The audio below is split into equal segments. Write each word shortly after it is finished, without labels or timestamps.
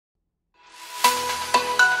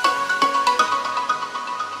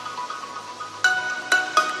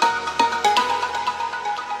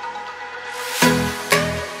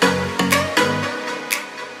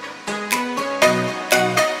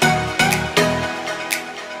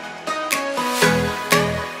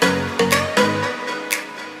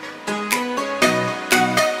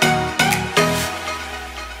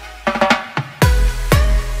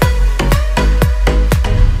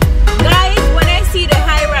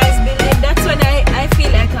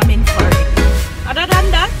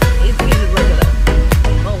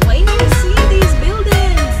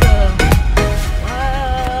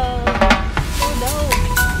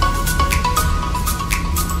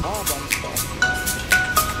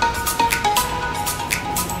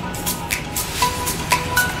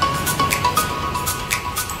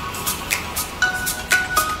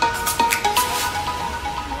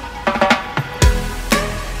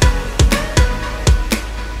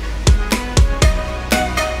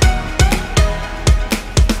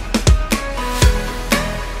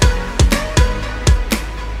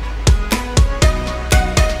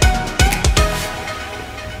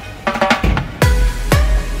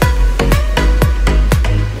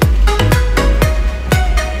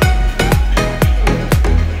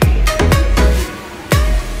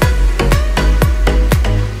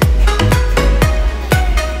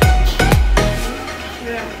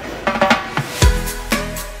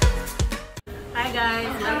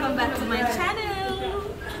guys, welcome back to my channel.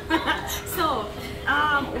 So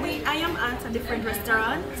I am at a different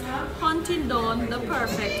restaurant hunting down the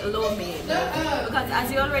perfect lo mein, because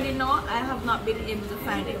as you already know, I have not been able to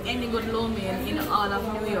find any good lo mein in all of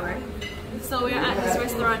New York. So we're at this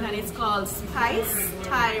restaurant and it's called Spice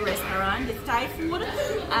Thai Restaurant. It's Thai food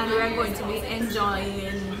and we're going to be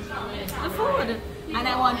enjoying the food. And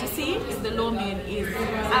I want to see if the lo mein is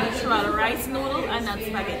actual rice noodle and not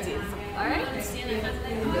spaghetti. Alright?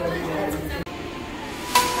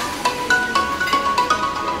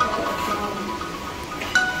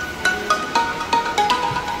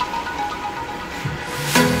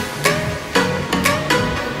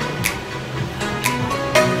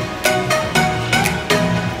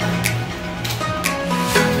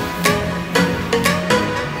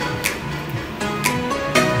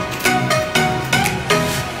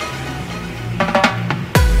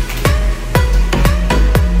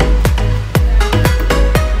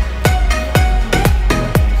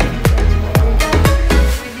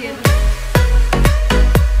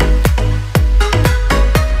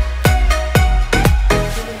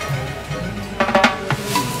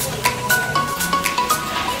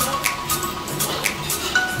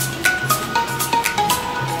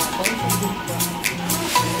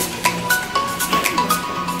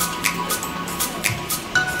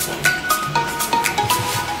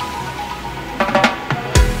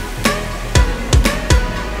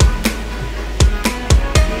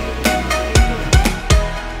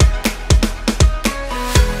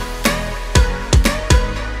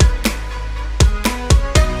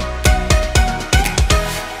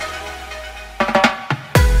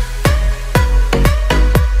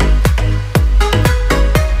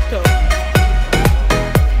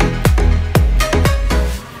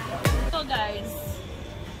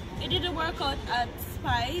 At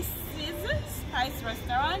Spice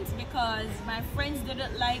Restaurant because my friends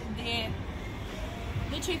didn't like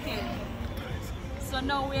the chicken, so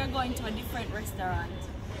now we are going to a different restaurant.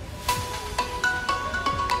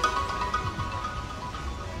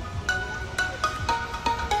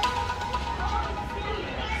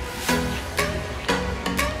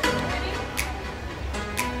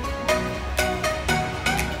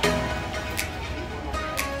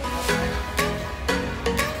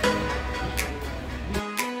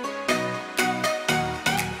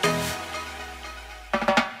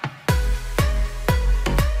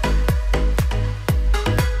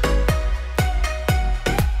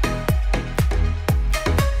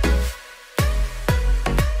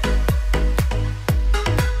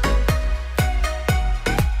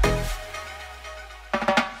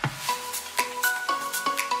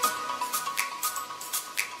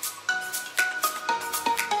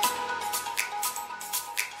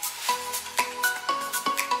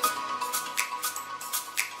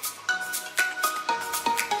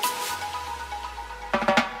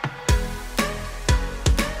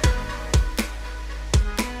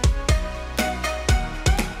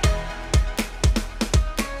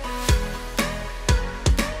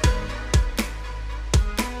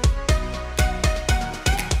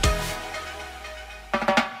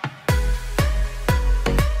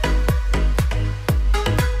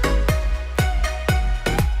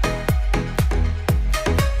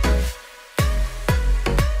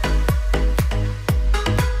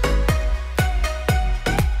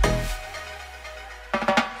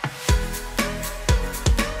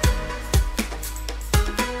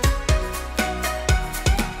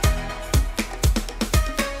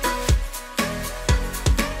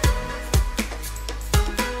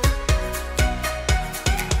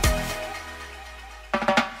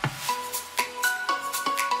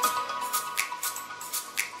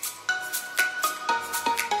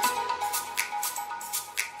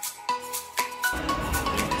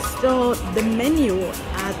 So the menu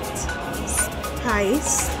at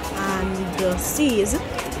Spice and C's,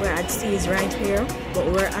 we're at C's right here, but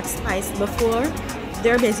we're at Spice before.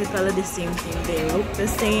 They're basically the same thing. They look the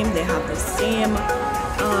same. They have the same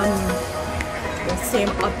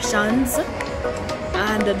options,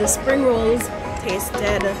 and the spring rolls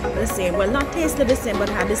tasted the same. Well, not tasted the same, but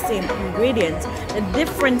had the same ingredients. The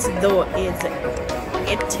difference though is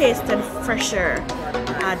it tasted fresher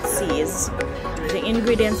at C's. The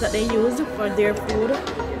ingredients that they used for their food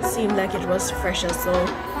seemed like it was fresher. So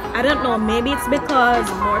I don't know, maybe it's because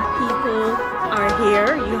more people are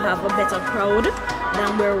here, you have a better crowd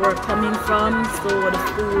than where we're coming from, so the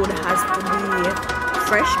food has to be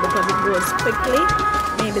fresh because it goes quickly.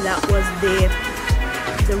 Maybe that was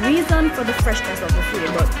the reason for the freshness of the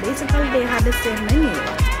food, but basically they had the same menu.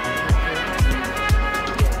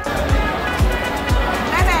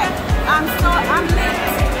 I'm lit.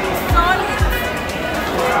 So lit.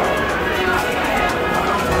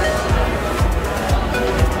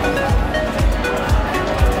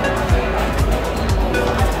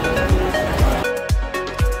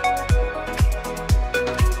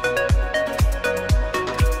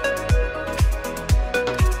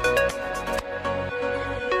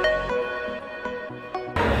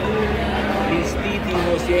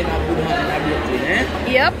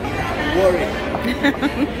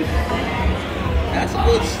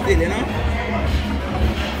 still, you know.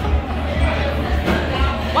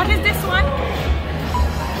 What is this one?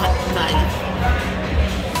 Pad Thai.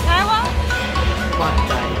 Taiwan? Pad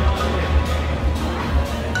Thai.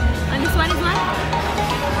 And this one is what?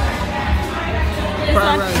 This Fried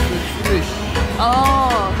one? rice with fish.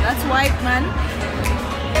 Oh, that's white, man.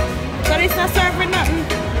 So it's not serving nothing.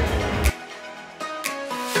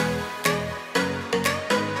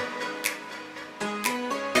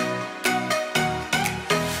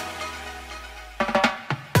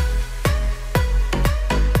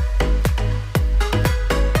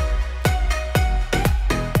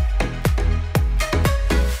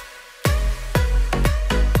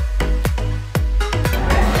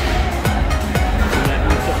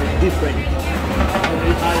 Something different.